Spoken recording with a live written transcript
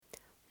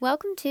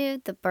Welcome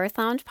to the Birth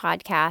Lounge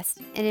Podcast,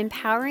 an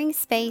empowering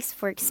space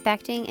for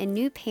expecting and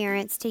new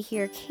parents to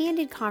hear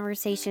candid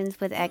conversations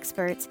with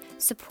experts,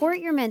 support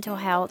your mental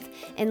health,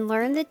 and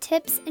learn the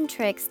tips and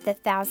tricks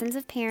that thousands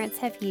of parents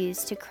have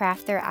used to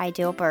craft their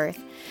ideal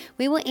birth.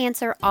 We will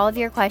answer all of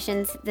your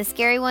questions, the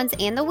scary ones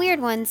and the weird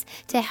ones,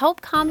 to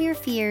help calm your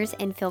fears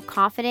and feel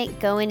confident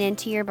going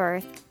into your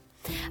birth.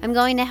 I'm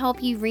going to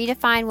help you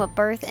redefine what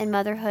birth and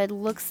motherhood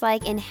looks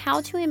like and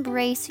how to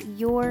embrace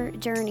your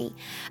journey.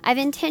 I've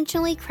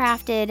intentionally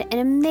crafted an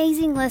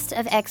amazing list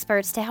of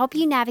experts to help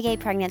you navigate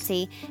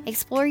pregnancy,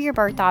 explore your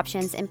birth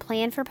options, and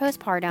plan for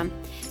postpartum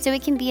so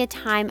it can be a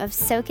time of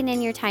soaking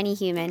in your tiny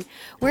human.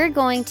 We're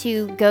going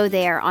to go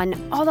there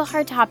on all the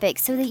hard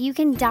topics so that you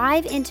can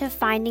dive into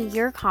finding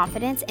your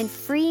confidence and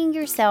freeing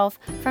yourself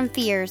from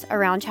fears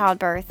around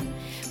childbirth.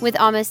 With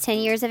almost 10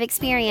 years of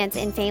experience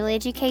in family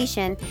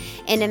education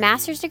and a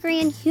master's degree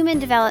in human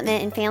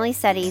development and family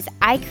studies,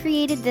 I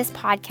created this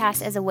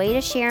podcast as a way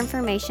to share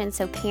information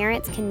so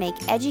parents can make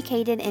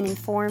educated and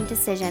informed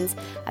decisions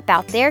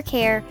about their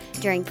care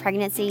during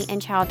pregnancy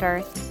and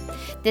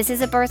childbirth. This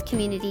is a birth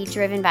community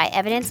driven by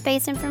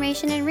evidence-based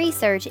information and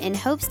research in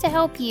hopes to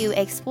help you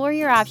explore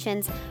your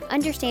options,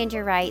 understand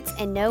your rights,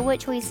 and know what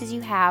choices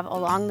you have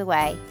along the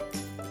way.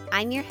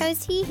 I'm your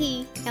host, Hee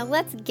Hee. Now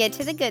let's get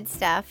to the good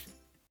stuff.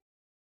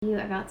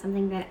 About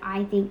something that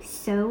I think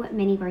so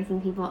many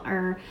birthing people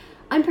are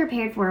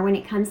unprepared for when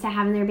it comes to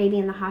having their baby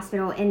in the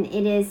hospital, and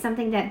it is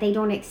something that they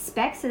don't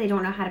expect, so they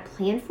don't know how to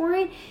plan for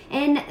it,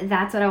 and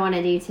that's what I want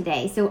to do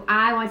today. So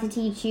I want to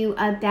teach you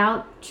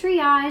about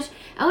triage.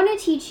 I want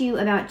to teach you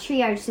about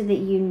triage so that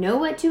you know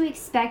what to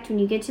expect when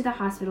you get to the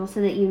hospital,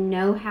 so that you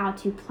know how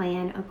to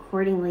plan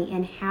accordingly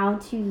and how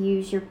to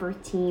use your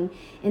birth team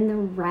in the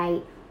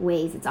right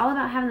ways. It's all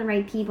about having the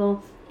right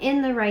people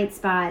in the right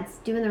spots,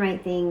 doing the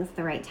right things,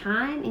 the right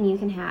time, and you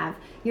can have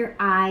your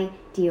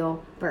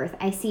ideal birth.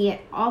 I see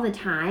it all the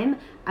time.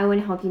 I want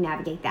to help you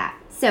navigate that.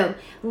 So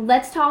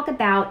let's talk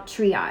about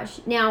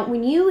triage. Now,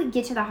 when you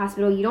get to the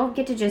hospital, you don't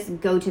get to just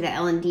go to the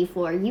L&D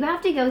floor. You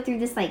have to go through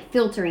this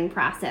filtering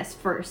process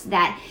first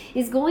that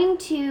is going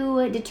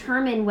to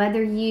determine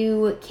whether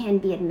you can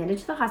be admitted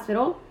to the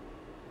hospital,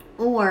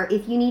 or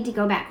if you need to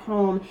go back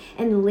home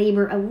and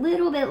labor a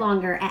little bit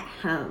longer at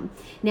home.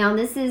 Now,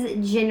 this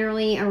is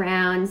generally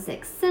around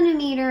 6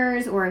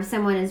 centimeters, or if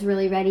someone is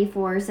really ready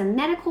for some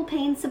medical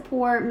pain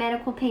support,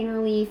 medical pain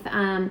relief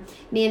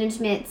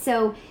management.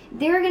 So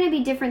there are going to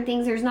be different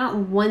things. There's not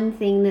one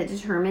thing that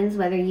determines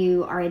whether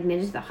you are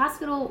admitted to the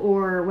hospital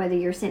or whether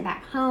you're sent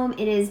back home.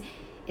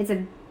 It's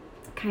a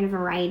kind of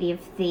variety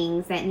of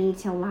things that need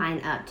to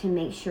line up to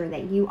make sure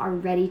that you are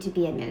ready to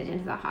be admitted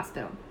into the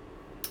hospital.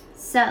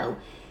 So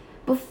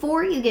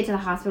before you get to the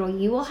hospital,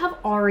 you will have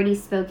already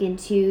spoken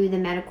to the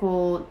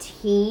medical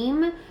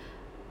team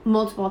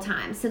multiple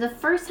times. So the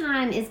first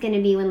time is going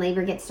to be when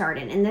labor gets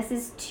started. And this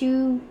is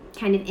two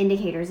kind of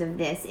indicators of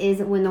this, is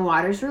when the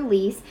water's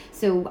released.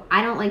 So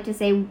I don't like to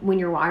say when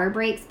your water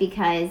breaks,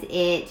 because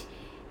it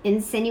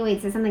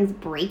insinuates that something's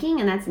breaking,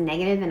 and that's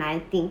negative. And I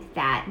think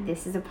that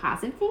this is a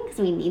positive thing, because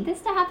we need this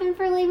to happen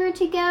for labor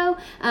to go.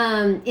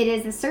 It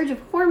is a surge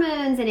of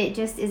hormones, and it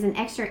just is an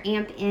extra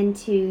amp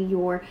into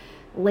your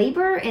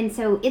labor, and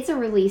so it's a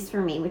release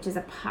for me, which is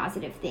a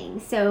positive thing.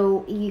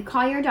 So you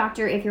call your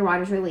doctor if your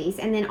water's released,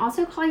 and then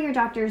also call your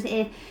doctors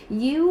if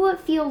you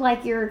feel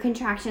like your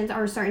contractions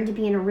are starting to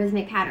be in a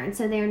rhythmic pattern.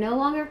 So they're no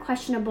longer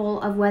questionable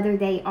of whether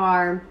they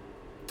are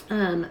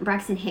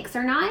Braxton Hicks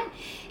or not,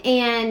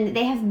 and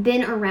they have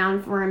been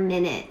around for a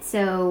minute.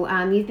 So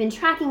you've been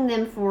tracking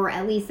them for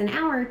at least an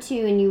hour or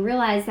two, and you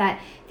realize that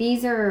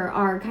these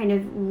are kind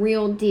of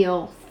real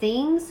deal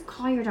things.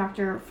 Call your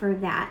doctor for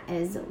that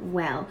as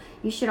well.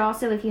 You should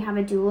also, if you have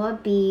a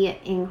doula, be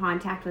in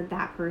contact with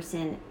that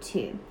person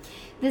too.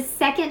 The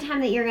second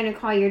time that you're going to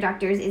call your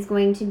doctors is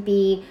going to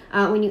be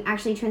when you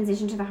actually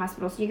transition to the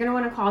hospital. So you're going to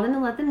want to call them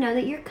and let them know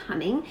that you're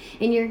coming,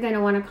 and you're going to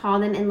want to call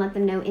them and let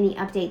them know any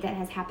update that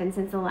has happened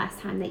since the last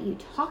time that you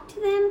talked to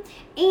them.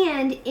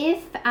 And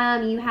if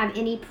you have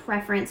any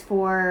preference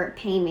for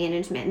pain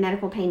management,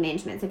 medical pain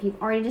management, so if you've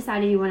already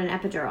decided you want an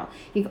epidural,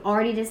 if you've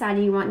already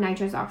decided you want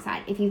nitrous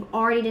oxide, if you've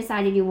already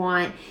decided you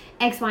want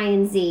X, Y,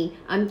 and Z,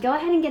 go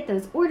ahead and get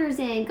those orders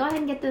in. Go ahead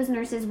and get those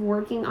nurses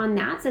working on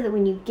that, so that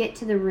when you get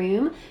to the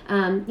room,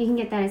 you can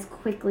get that as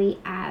quickly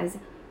as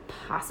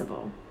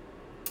possible.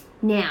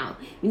 Now,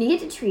 when you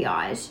get to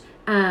triage,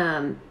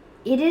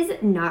 it is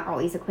not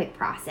always a quick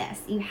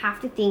process. You have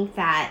to think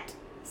that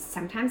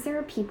sometimes there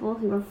are people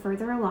who are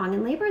further along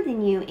in labor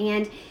than you,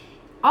 and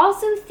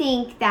also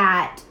think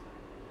that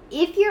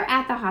if you're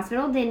at the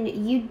hospital, then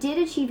you did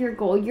achieve your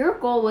goal. Your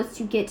goal was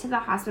to get to the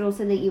hospital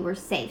so that you were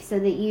safe, so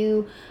that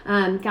you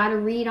got a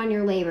read on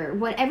your labor.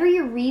 Whatever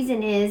your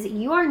reason is,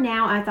 you are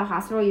now at the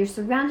hospital. You're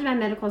surrounded by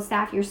medical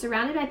staff. You're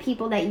surrounded by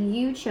people that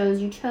you chose.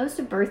 You chose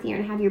to birth here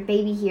and have your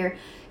baby here.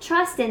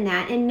 Trust in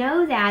that, and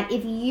know that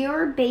if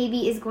your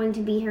baby is going to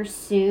be here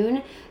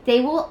soon,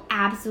 they will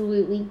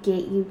absolutely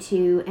get you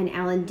to an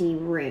L&D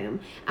room.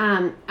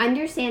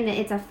 Understand that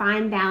it's a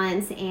fine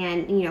balance,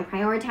 and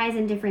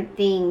prioritizing different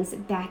things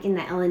back check in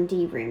the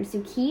L&D room.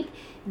 So keep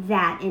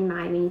that in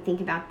mind when you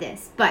think about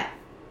this. But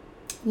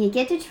you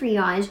get to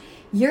triage,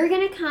 you're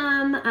going to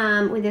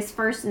come with this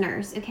first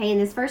nurse, okay?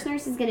 And this first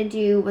nurse is going to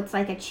do what's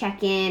like a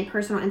check-in,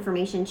 personal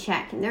information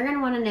check. And they're going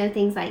to want to know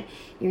things like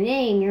your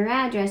name, your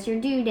address, your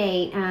due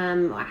date,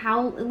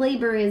 how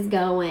labor is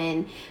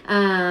going,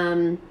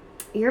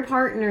 your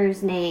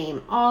partner's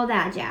name, all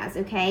that jazz,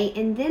 okay?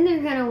 And then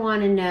they're going to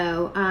want to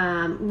know,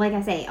 like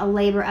I say, a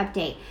labor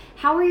update.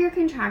 How are your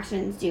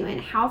contractions doing?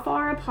 How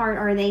far apart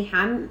are they?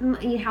 How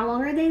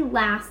long are they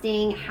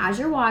lasting? How's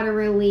your water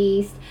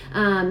released?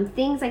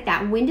 Things like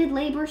that. When did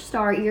labor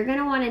start? You're going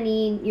to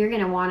need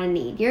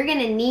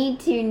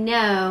to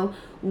know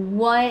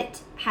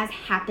what has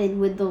happened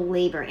with the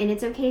labor. And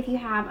it's okay if you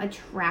have a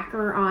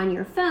tracker on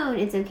your phone.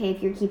 It's okay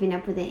if you're keeping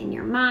up with it in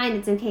your mind.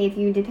 It's okay if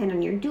you depend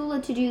on your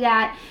doula to do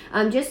that.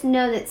 Just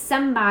know that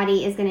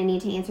somebody is going to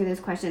need to answer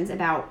those questions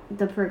about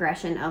the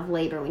progression of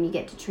labor when you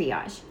get to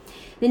triage.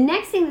 The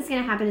next thing that's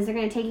going to happen is they're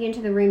going to take you into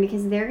the room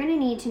because they're going to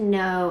need to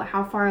know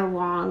how far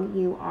along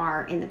you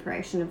are in the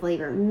progression of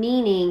labor,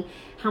 meaning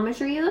how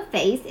much are you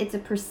effaced? It's a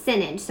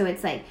percentage, so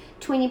it's like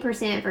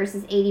 20%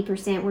 versus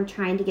 80%. We're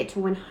trying to get to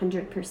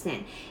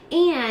 100%.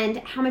 And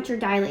how much you're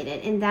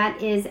dilated, and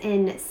that is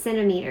in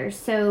centimeters.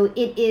 So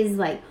it is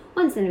like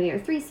 1 centimeter,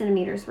 3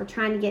 centimeters. We're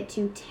trying to get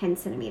to 10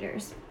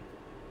 centimeters.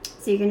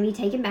 So you're going to be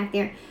taken back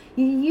there.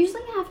 You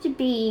usually have to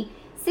be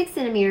 6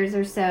 centimeters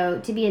or so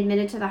to be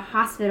admitted to the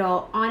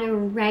hospital on a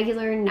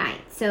regular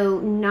night. So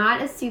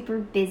not a super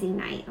busy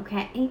night,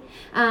 okay?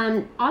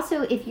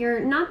 Also, if you're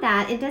not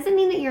that, it doesn't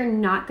mean that you're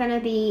not going to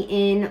be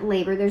in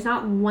labor. There's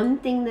not one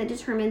thing that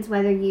determines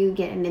whether you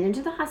get admitted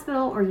to the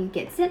hospital or you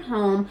get sent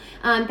home.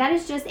 That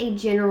is just a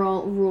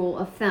general rule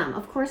of thumb.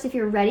 Of course, if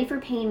you're ready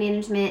for pain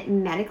management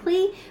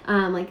medically,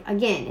 like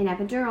again, an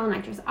epidural,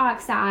 nitrous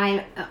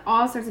oxide,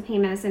 all sorts of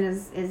pain medicine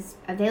is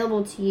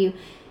available to you,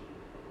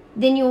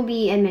 then you'll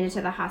be admitted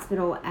to the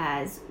hospital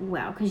as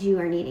well because you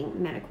are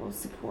needing medical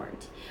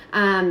support.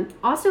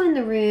 Also in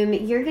the room,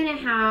 you're going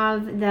to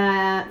have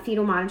the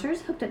fetal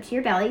monitors hooked up to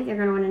your belly. They're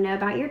going to want to know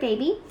about your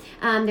baby.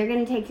 They're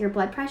going to take your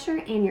blood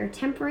pressure and your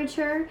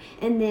temperature,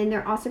 and then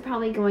they're also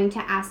probably going to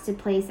ask to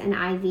place an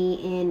IV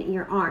in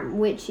your arm,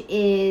 which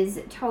is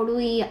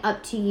totally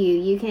up to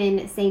you. You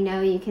can say no,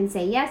 you can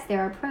say yes.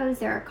 There are pros,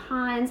 there are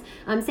cons.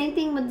 Same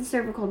thing with the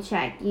cervical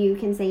check. You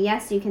can say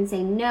yes, you can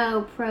say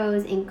no,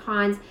 pros and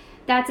cons.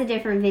 That's a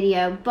different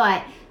video,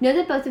 but know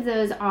that both of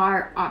those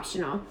are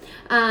optional.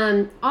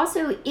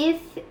 Also,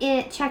 if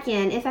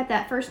at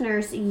that first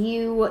nurse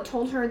you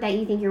told her that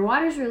you think your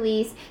water's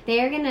released, they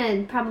are going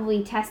to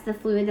probably test the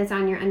fluid that's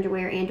on your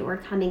underwear and or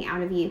coming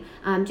out of you,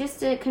 just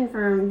to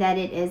confirm that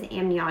it is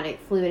amniotic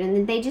fluid.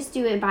 And they just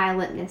do it by a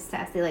litmus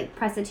test. They like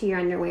press it to your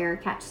underwear,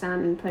 catch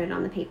some, and put it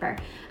on the paper,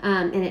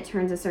 and it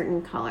turns a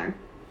certain color.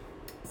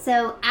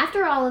 So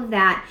after all of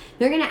that,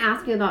 they're going to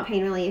ask you about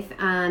pain relief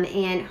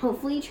and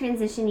hopefully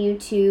transition you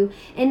to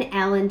an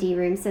L&D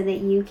room so that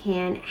you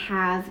can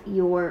have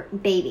your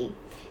baby.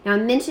 Now, I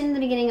mentioned in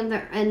the beginning of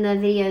the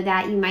video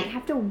that you might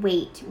have to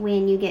wait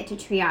when you get to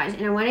triage.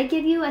 And I want to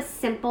give you a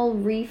simple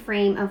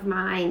reframe of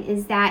mine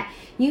is that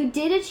you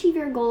did achieve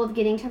your goal of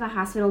getting to the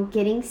hospital,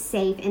 getting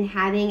safe, and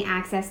having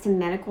access to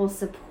medical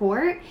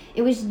support.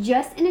 It was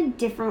just in a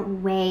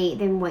different way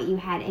than what you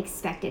had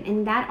expected.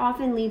 And that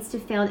often leads to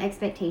failed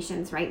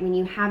expectations, right? When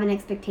you have an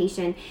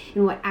expectation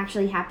and what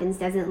actually happens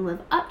doesn't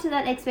live up to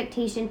that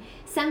expectation,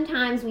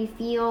 sometimes we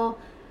feel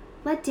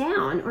let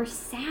down or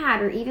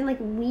sad or even like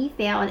we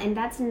failed, and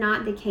that's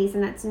not the case,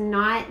 and that's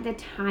not the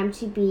time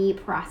to be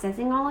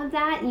processing all of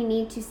that. You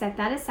need to set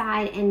that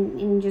aside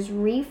and just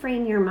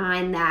reframe your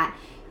mind that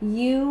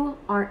you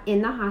are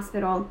in the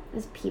hospital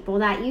with people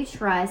that you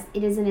trust.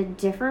 It is in a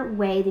different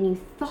way than you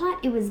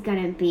thought it was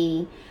going to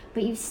be,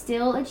 but you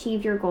still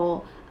achieved your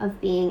goal of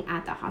being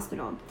at the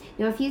hospital.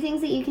 Now, a few things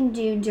that you can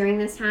do during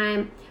this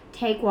time: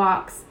 take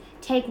walks.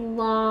 Take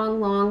long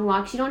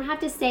walks. You don't have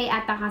to stay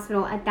at the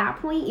hospital. At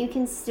that point, you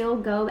can still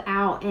go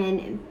out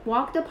and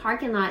walk the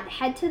parking lot,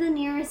 head to the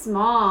nearest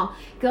mall,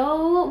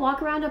 go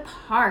walk around a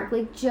park.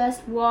 Like,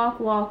 just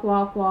walk.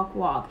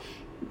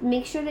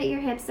 Make sure that your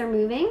hips are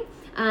moving,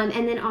 and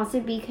then also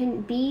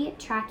be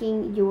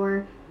tracking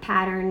your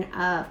pattern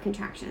of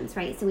contractions,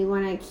 right? So we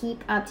want to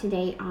keep up to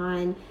date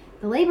on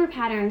the labor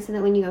pattern so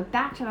that when you go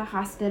back to the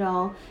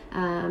hospital,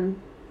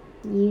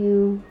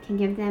 you can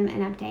give them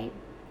an update.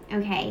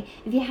 Okay,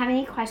 if you have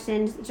any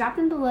questions, drop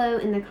them below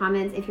in the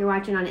comments. If you're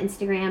watching on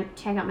Instagram,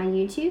 check out my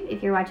YouTube.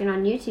 If you're watching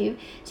on YouTube,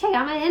 check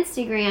out my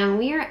Instagram.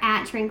 We are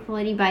at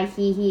Tranquility by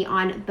Hee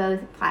on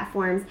both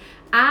platforms.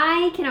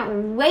 I cannot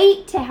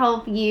wait to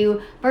help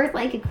you birth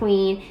like a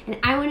queen, and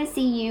I want to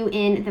see you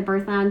in the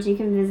Birth Lounge. You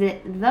can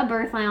visit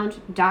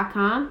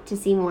thebirthlounge.com to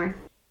see more.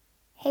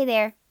 Hey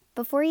there.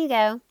 Before you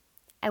go,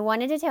 I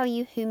wanted to tell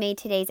you who made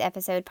today's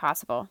episode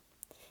possible.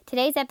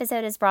 Today's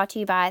episode is brought to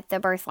you by the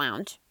Birth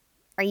Lounge.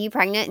 Are you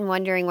pregnant and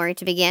wondering where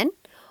to begin?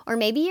 Or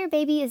maybe your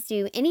baby is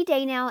due any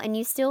day now and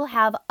you still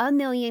have a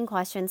million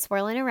questions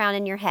swirling around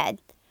in your head.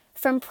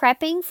 From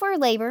prepping for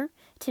labor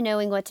to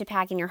knowing what to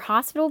pack in your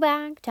hospital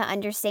bag, to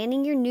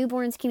understanding your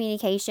newborn's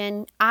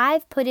communication,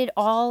 I've put it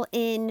all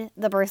in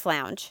the Birth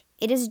Lounge.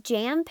 It is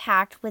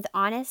jam-packed with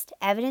honest,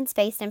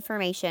 evidence-based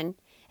information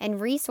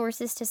and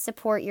resources to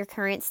support your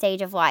current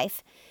stage of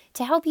life,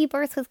 to help you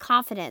birth with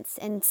confidence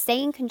and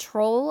stay in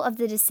control of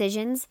the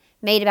decisions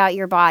made about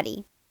your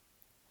body.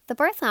 The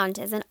Birth Lounge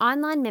is an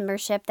online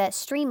membership that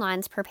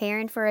streamlines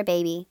preparing for a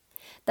baby.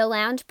 The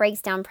lounge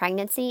breaks down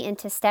pregnancy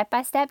into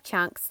step-by-step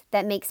chunks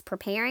that makes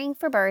preparing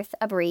for birth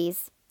a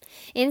breeze.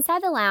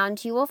 Inside the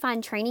lounge, you will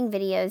find training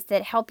videos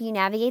that help you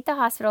navigate the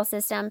hospital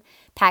system,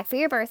 pack for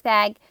your birth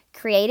bag,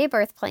 create a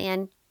birth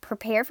plan,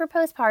 prepare for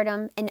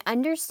postpartum, and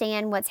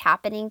understand what's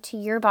happening to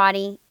your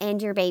body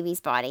and your baby's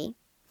body.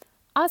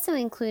 Also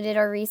included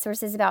are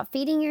resources about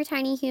feeding your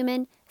tiny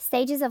human,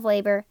 stages of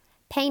labor,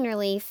 pain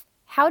relief,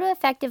 how to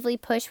effectively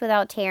push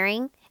without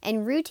tearing,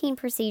 and routine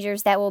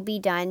procedures that will be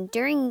done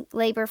during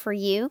labor for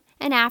you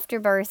and after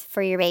birth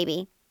for your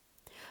baby.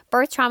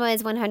 Birth trauma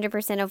is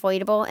 100%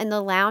 avoidable, and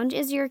the lounge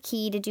is your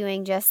key to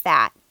doing just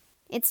that.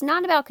 It's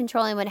not about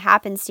controlling what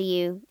happens to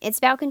you. It's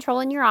about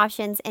controlling your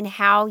options and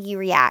how you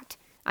react.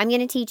 I'm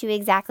going to teach you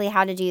exactly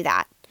how to do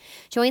that.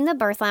 Join the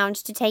Birth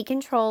Lounge to take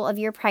control of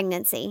your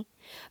pregnancy.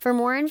 For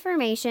more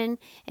information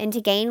and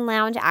to gain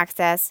lounge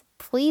access,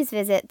 please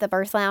visit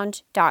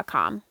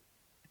thebirthlounge.com.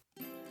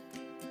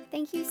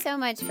 Thank you so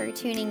much for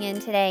tuning in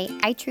today.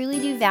 I truly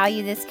do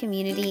value this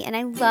community and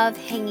I love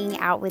hanging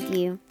out with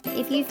you.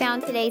 If you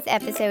found today's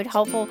episode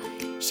helpful,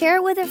 share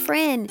it with a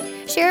friend.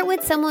 Share it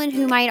with someone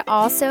who might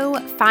also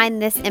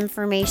find this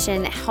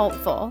information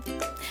helpful.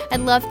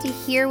 I'd love to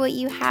hear what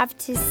you have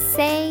to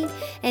say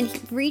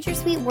and read your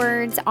sweet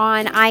words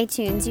on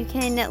iTunes. You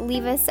can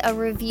leave us a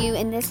review,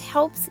 and this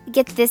helps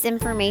get this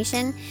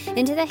information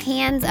into the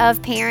hands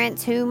of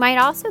parents who might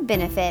also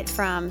benefit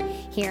from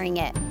hearing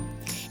it.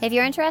 If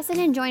you're interested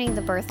in joining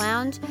the Birth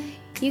Lounge,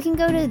 you can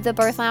go to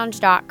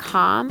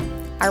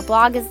thebirthlounge.com. Our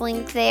blog is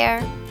linked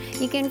there.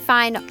 You can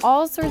find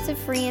all sorts of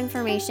free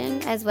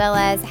information as well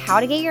as how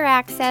to get your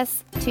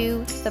access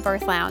to the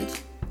Birth Lounge.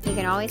 You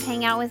can always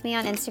hang out with me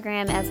on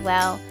Instagram as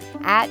well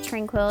at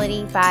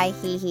Tranquility by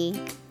Hee.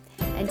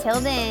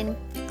 Until then,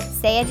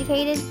 stay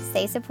educated,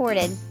 stay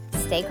supported,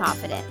 stay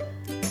confident.